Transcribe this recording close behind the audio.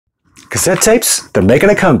Cassette tapes, they're making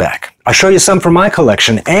a comeback. I'll show you some from my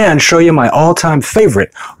collection and show you my all-time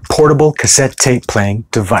favorite portable cassette tape playing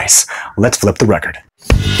device. Let's flip the record.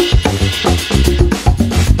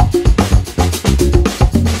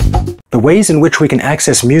 The ways in which we can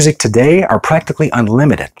access music today are practically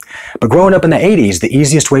unlimited. But growing up in the 80s, the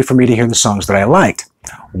easiest way for me to hear the songs that I liked,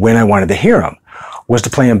 when I wanted to hear them, was to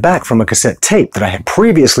play them back from a cassette tape that I had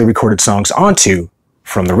previously recorded songs onto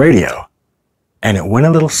from the radio. And it went a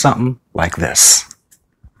little something like this.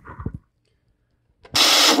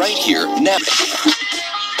 Right here, now.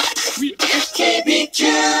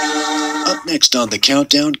 Up next on the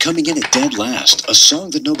countdown, coming in at dead last, a song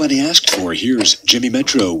that nobody asked for. Here's Jimmy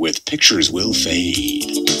Metro with Pictures Will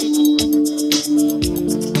Fade.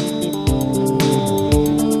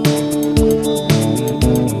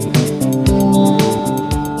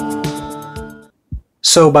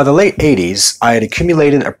 So by the late 80s, I had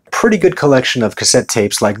accumulated a pretty good collection of cassette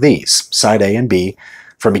tapes like these, side A and B,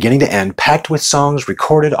 from beginning to end, packed with songs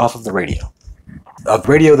recorded off of the radio. A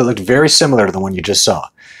radio that looked very similar to the one you just saw.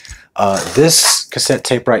 This cassette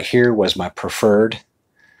tape right here was my preferred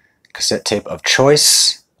cassette tape of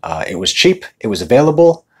choice. It was cheap, it was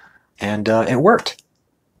available, and it worked.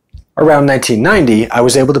 Around 1990, I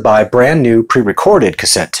was able to buy brand new pre-recorded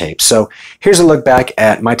cassette tapes. So here's a look back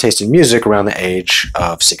at my taste in music around the age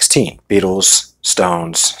of 16. Beatles,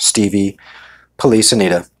 Stones, Stevie, Police,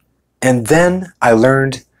 Anita. And then I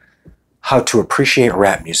learned how to appreciate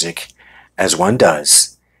rap music as one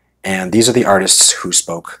does. And these are the artists who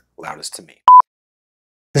spoke loudest to me.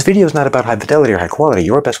 This video is not about high fidelity or high quality.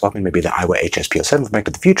 Your best Walkman may be the Iowa HSP07 from Back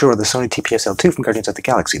to the Future or the Sony TPSL2 from Guardians of the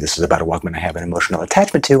Galaxy. This is about a Walkman I have an emotional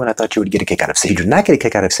attachment to, and I thought you would get a kick out of seeing it. If you do not get a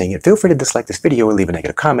kick out of seeing it, feel free to dislike this video or leave a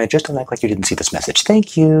negative comment. Just don't act like you didn't see this message.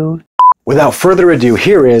 Thank you. Without further ado,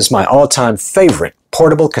 here is my all-time favorite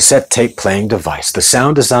portable cassette tape playing device, the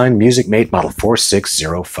Soundesign Music Mate Model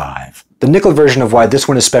 4605. The nickel version of why this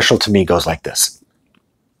one is special to me goes like this.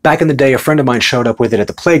 Back in the day, a friend of mine showed up with it at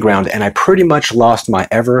the playground, and I pretty much lost my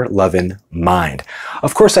ever-loving mind.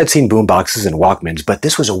 Of course, I'd seen boomboxes and Walkmans, but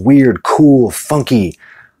this was a weird, cool, funky,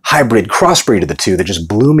 hybrid crossbreed of the two that just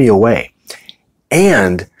blew me away.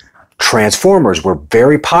 And Transformers were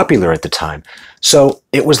very popular at the time, so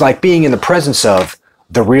it was like being in the presence of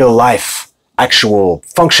the real-life, actual,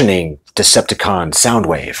 functioning Decepticon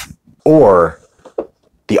Soundwave, or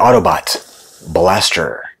the Autobot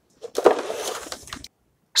Blaster.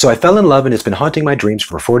 So I fell in love and it's been haunting my dreams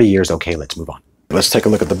for 40 years. Okay, let's move on. Let's take a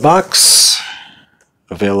look at the box.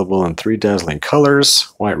 Available in 3 dazzling colors,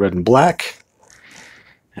 white, red, and black.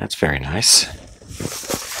 That's very nice.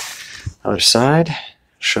 Other side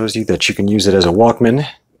shows you that you can use it as a Walkman.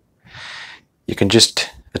 You can just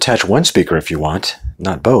attach one speaker if you want,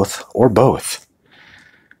 not both, or both.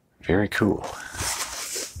 Very cool.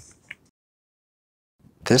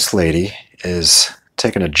 This lady is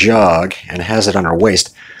taking a jog and has it on her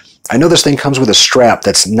waist. I know this thing comes with a strap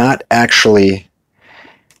that's not actually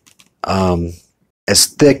as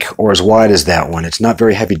thick or as wide as that one. It's not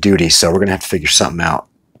very heavy duty, so we're going to have to figure something out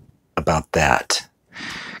about that,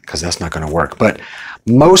 because that's not going to work. But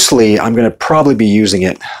mostly I'm going to probably be using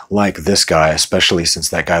it like this guy, especially since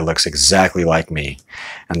that guy looks exactly like me,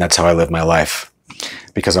 and that's how I live my life,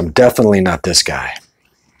 because I'm definitely not this guy.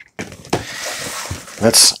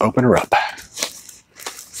 Let's open her up.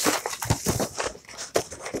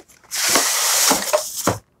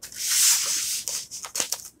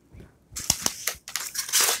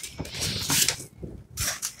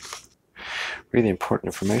 Read the important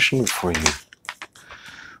information before you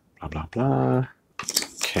blah, blah, blah.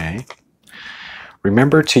 Okay.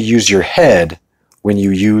 Remember to use your head when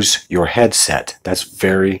you use your headset. That's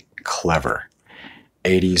very clever.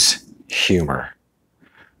 80s humor.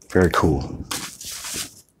 Very cool.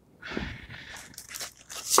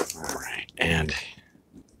 All right, and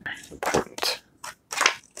important.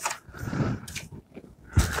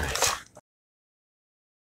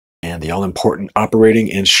 And the all-important operating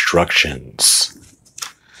instructions.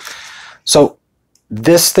 So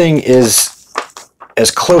this thing is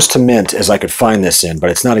as close to mint as I could find this in, but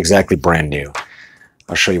it's not exactly brand new.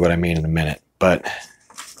 I'll show you what I mean in a minute. But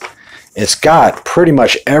it's got pretty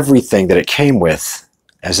much everything that it came with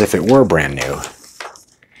as if it were brand new.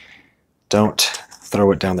 Don't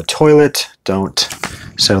throw it down the toilet. Don't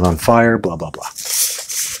set it on fire, blah, blah, blah.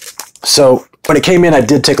 So when it came in, I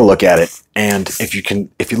did take a look at it. And if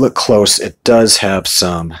you look close, it does have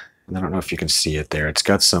some, and I don't know if you can see it there. It's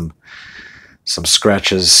got some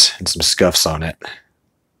scratches and some scuffs on it.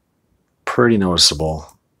 Pretty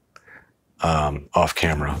noticeable off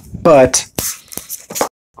camera. But,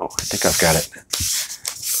 oh, I think I've got it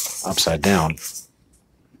upside down.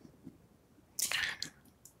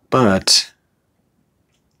 But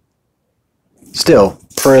still,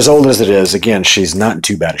 for as old as it is, again, she's not in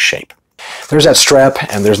too bad a shape. There's that strap,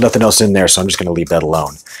 and there's nothing else in there, so I'm just going to leave that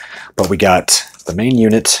alone. But we got the main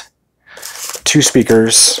unit, 2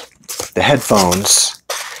 speakers, the headphones,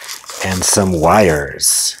 and some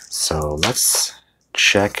wires. So let's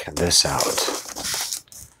check this out.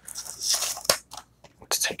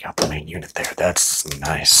 Let's take out the main unit there. That's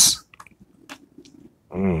nice.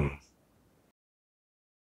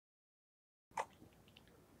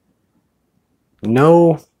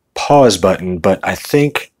 No pause button, but I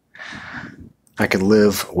think I can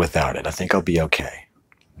live without it. I think I'll be okay.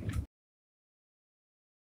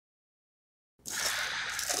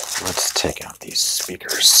 Let's take out these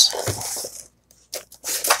speakers.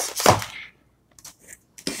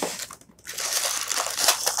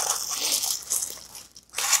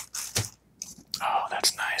 Oh,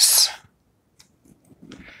 that's nice.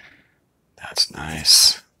 That's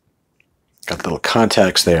nice. Got little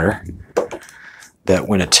contacts there that,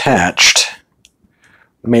 when attached,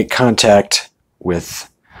 make contact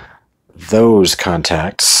with those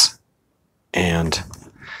contacts, and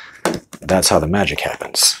that's how the magic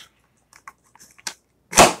happens.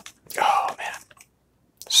 Oh man,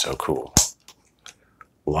 so cool.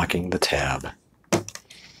 Locking the tab. All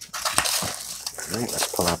right,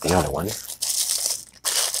 let's pull out the other one. Do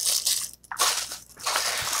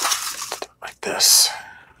it like this.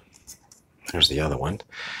 There's the other one.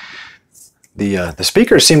 The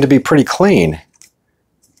speakers seem to be pretty clean.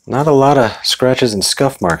 Not a lot of scratches and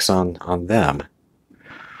scuff marks on them.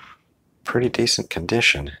 Pretty decent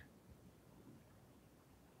condition.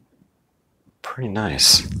 Pretty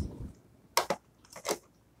nice.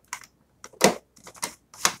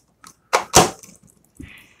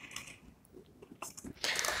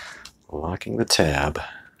 Locking the tab.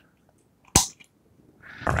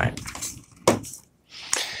 All right.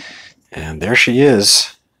 And there she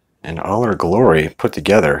is in all her glory, put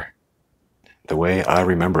together the way I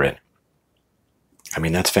remember it. I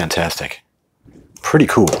mean, that's fantastic. Pretty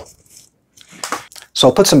cool. So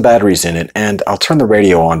I'll put some batteries in it and I'll turn the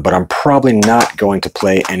radio on, but I'm probably not going to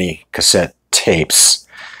play any cassette tapes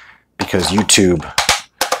because YouTube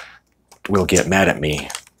will get mad at me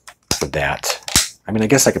for that. I mean, I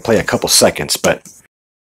guess I could play a couple seconds, but...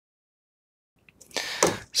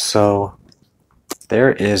 So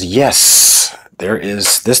there is, yes, there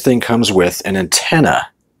is, this thing comes with an antenna.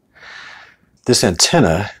 This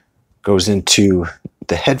antenna goes into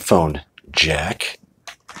the headphone jack.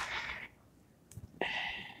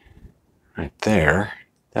 Right there.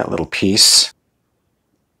 That little piece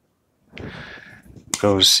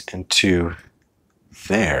goes into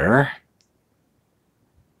there.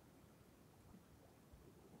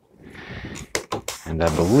 And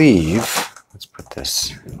I believe, let's put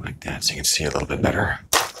this like that so you can see a little bit better.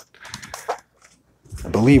 I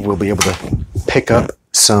believe we'll be able to pick up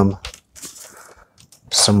some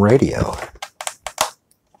radio. All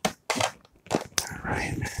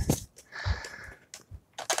right.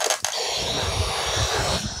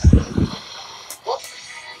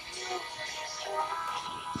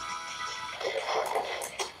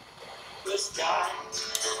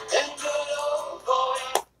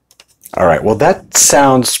 All right, well, that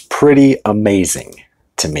sounds pretty amazing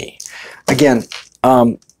to me. Again,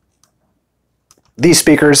 these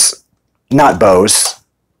speakers, not Bose,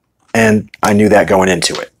 and I knew that going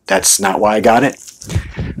into it. That's not why I got it.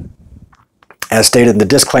 As stated in the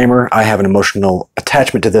disclaimer, I have an emotional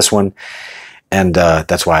attachment to this one, and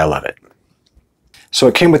that's why I love it. So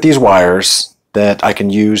it came with these wires that I can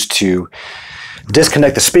use to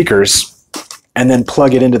disconnect the speakers and then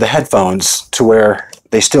plug it into the headphones to where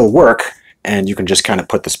they still work, and you can just kind of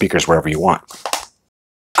put the speakers wherever you want.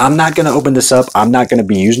 I'm not going to open this up. I'm not going to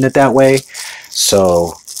be using it that way,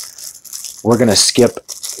 so we're going to skip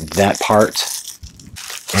that part,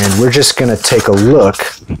 and we're just going to take a look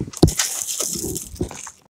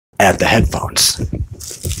at the headphones.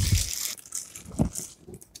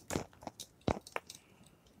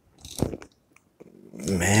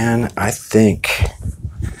 Man, I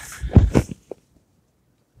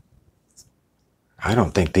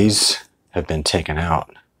don't think these have been taken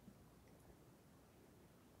out.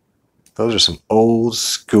 Those are some old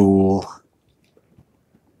school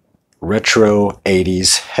retro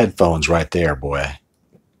 80s headphones right there, boy.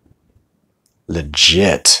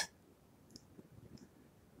 Legit.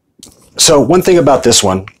 So one thing about this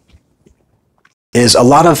one is a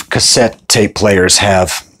lot of cassette tape players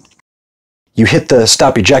have, you hit the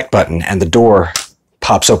stop eject button and the door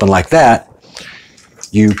pops open like that.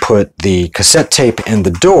 You put the cassette tape in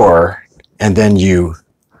the door and then you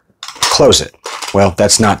close it. Well,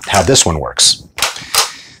 that's not how this one works.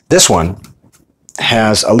 This one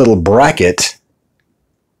has a little bracket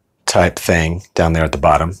type thing down there at the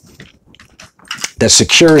bottom that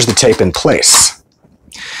secures the tape in place.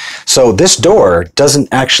 So this door doesn't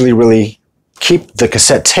actually really keep the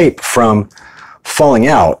cassette tape from falling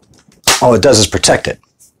out. All it does is protect it.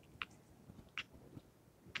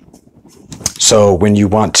 So when you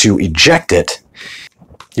want to eject it,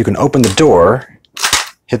 you can open the door,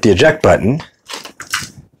 hit the eject button,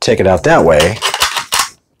 take it out that way,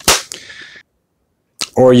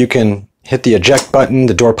 or you can hit the eject button,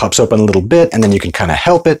 the door pops open a little bit, and then you can kind of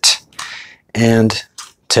help it and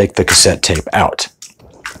take the cassette tape out.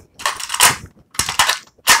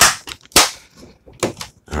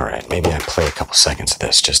 All right, maybe I play a couple seconds of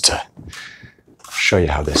this just to show you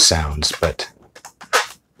how this sounds, but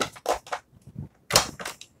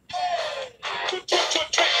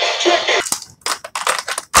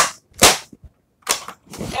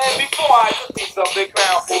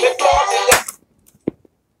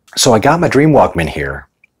so I got my Dream Walkman here,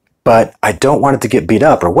 but I don't want it to get beat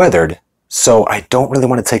up or weathered, so I don't really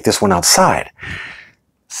want to take this one outside.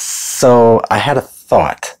 So I had a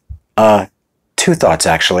thought. Two thoughts,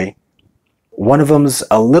 actually. One of them's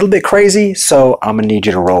a little bit crazy, so I'm going to need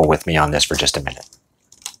you to roll with me on this for just a minute.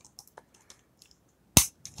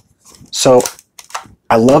 So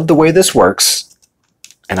I love the way this works,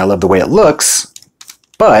 and I love the way it looks,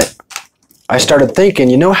 but I started thinking,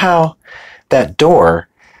 you know how that door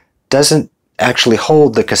doesn't actually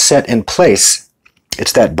hold the cassette in place?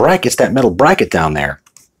 It's that bracket, it's that metal bracket down there.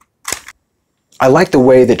 I like the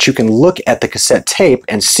way that you can look at the cassette tape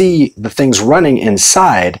and see the things running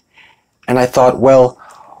inside, and I thought, well,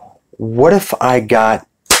 what if I got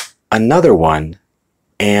another one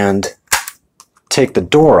and take the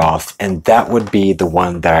door off, and that would be the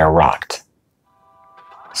one that I rocked.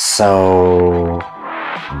 So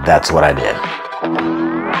that's what I did.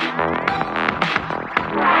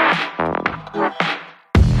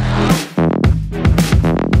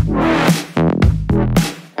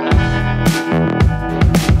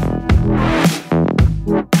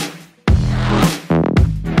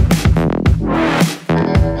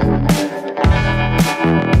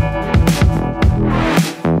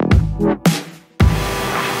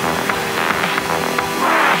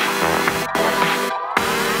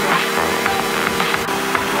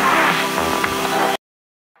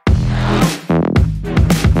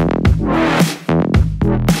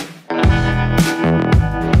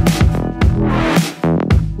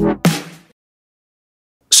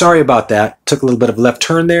 Sorry about that. Took a little bit of a left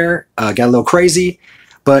turn there. Got a little crazy,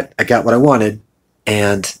 but I got what I wanted.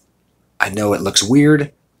 And I know it looks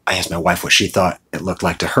weird. I asked my wife what she thought it looked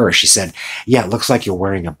like to her. She said, yeah, it looks like you're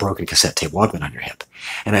wearing a broken cassette tape Walkman on your hip.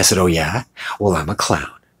 And I said, oh yeah? Well, I'm a clown.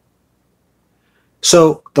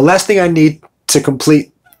 So the last thing I need to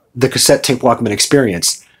complete the cassette tape Walkman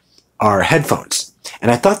experience are headphones. And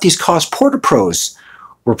I thought these Cause Porta Pros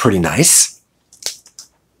were pretty nice.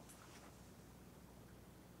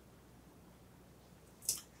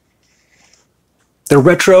 They're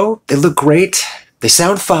retro, they look great, they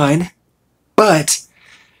sound fine, but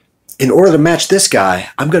in order to match this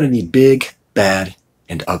guy, I'm going to need big, bad,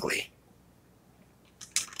 and ugly.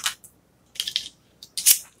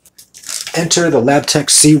 Enter the Labtech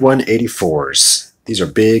C184s. These are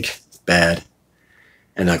big, bad,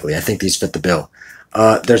 and ugly. I think these fit the bill.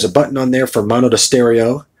 There's a button on there for mono to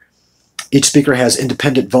stereo. Each speaker has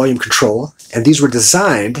independent volume control, and these were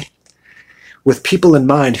designed with people in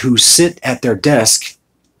mind who sit at their desk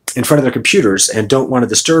in front of their computers and don't want to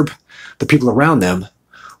disturb the people around them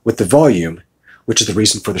with the volume, which is the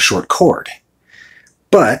reason for the short cord.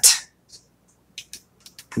 But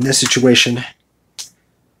in this situation,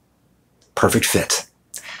 perfect fit.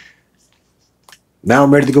 Now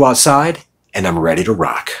I'm ready to go outside, and I'm ready to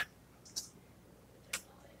rock.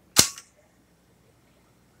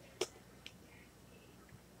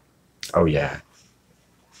 Oh yeah.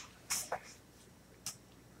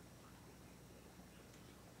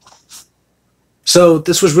 So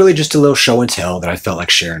this was really just a little show and tell that I felt like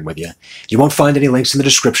sharing with you. You won't find any links in the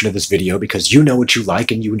description of this video because you know what you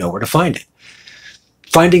like and you know where to find it.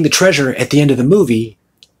 Finding the treasure at the end of the movie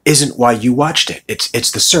isn't why you watched it.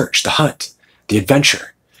 It's the search, the hunt, the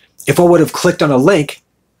adventure. If I would have clicked on a link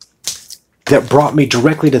that brought me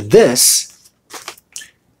directly to this,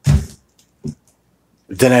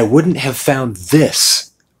 then I wouldn't have found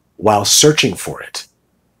this while searching for it.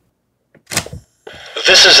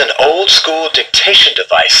 This is an old-school dictation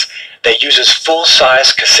device that uses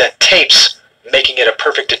full-size cassette tapes, making it a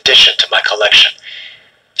perfect addition to my collection.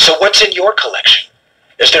 So what's in your collection?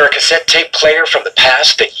 Is there a cassette tape player from the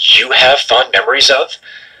past that you have fond memories of?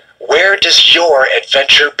 Where does your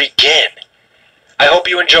adventure begin? I hope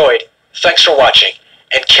you enjoyed. Thanks for watching,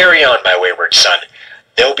 and carry on, my wayward son.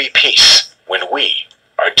 There'll be peace when we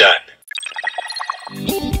are done.